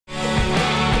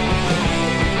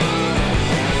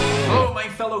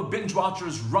Binge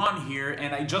Watchers, Ron here,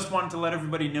 and I just wanted to let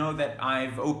everybody know that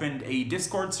I've opened a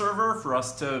Discord server for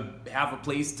us to have a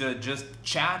place to just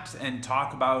chat and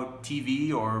talk about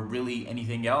TV or really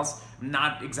anything else. I'm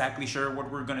not exactly sure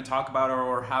what we're going to talk about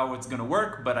or how it's going to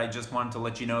work, but I just wanted to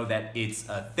let you know that it's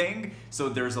a thing. So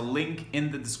there's a link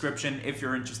in the description if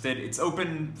you're interested. It's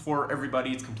open for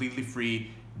everybody, it's completely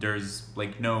free. There's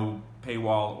like no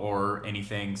paywall or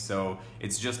anything, so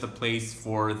it's just a place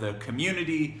for the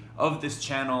community of this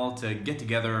channel to get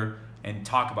together and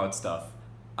talk about stuff.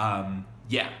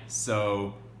 Yeah,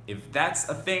 so if that's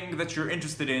a thing that you're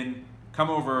interested in, come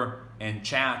over and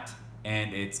chat,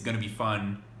 and it's gonna be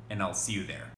fun, and I'll see you there.